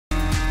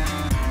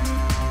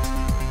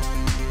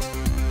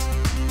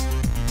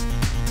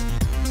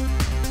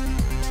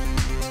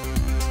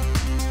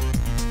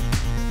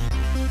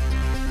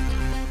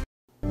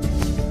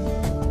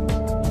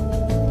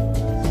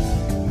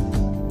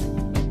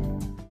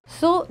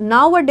So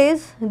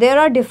nowadays there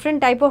are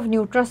different type of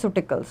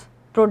nutraceuticals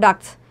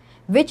products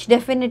which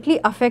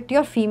definitely affect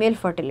your female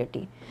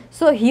fertility.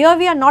 So here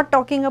we are not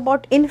talking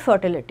about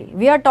infertility,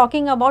 we are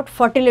talking about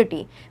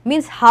fertility,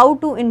 means how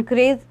to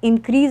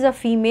increase a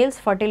female's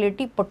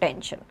fertility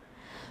potential.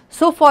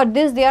 So for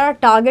this there are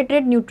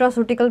targeted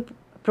nutraceutical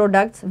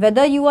products,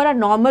 whether you are a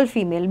normal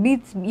female,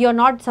 means you are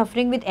not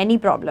suffering with any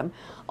problem,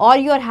 or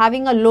you are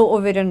having a low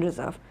ovarian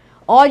reserve,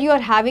 or you are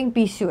having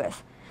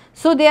PCOS.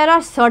 So there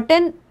are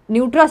certain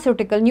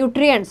nutraceutical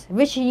nutrients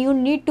which you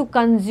need to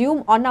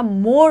consume on a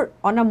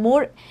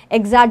more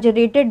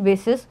exaggerated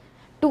basis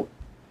to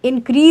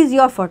increase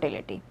your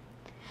fertility.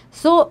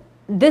 So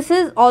this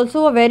is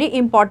also a very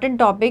important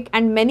topic,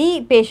 and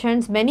many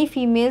patients, many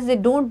females, they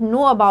don't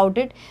know about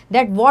it,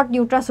 that what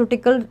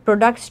nutraceutical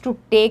products to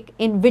take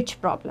in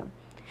which problem,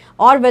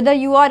 or whether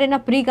you are in a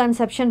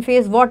preconception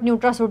phase, what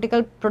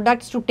nutraceutical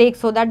products to take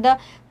so that the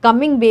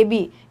coming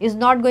baby is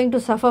not going to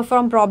suffer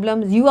from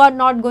problems,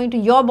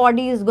 your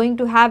body is going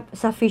to have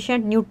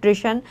sufficient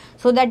nutrition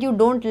so that you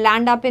don't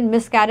land up in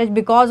miscarriage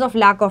because of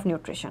lack of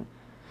nutrition.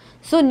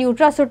 So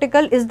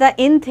nutraceutical is the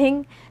in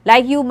thing,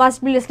 like you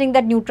must be listening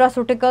that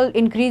nutraceutical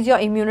increase your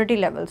immunity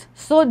levels.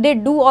 So they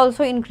do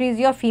also increase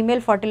your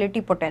female fertility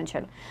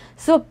potential.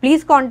 So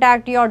please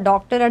contact your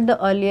doctor at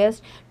the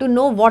earliest to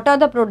know what are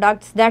the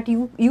products that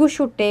you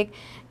should take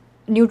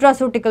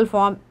nutraceutical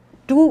form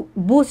to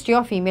boost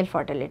your female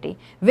fertility,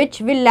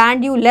 which will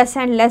land you less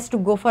and less to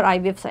go for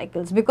IVF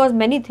cycles, because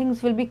many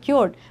things will be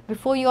cured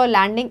before you are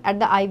landing at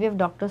the IVF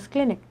doctor's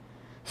clinic.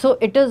 So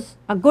it is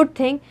a good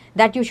thing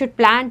that you should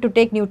plan to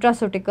take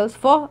nutraceuticals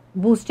for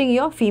boosting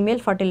your female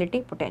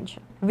fertility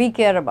potential. We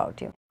care about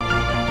you.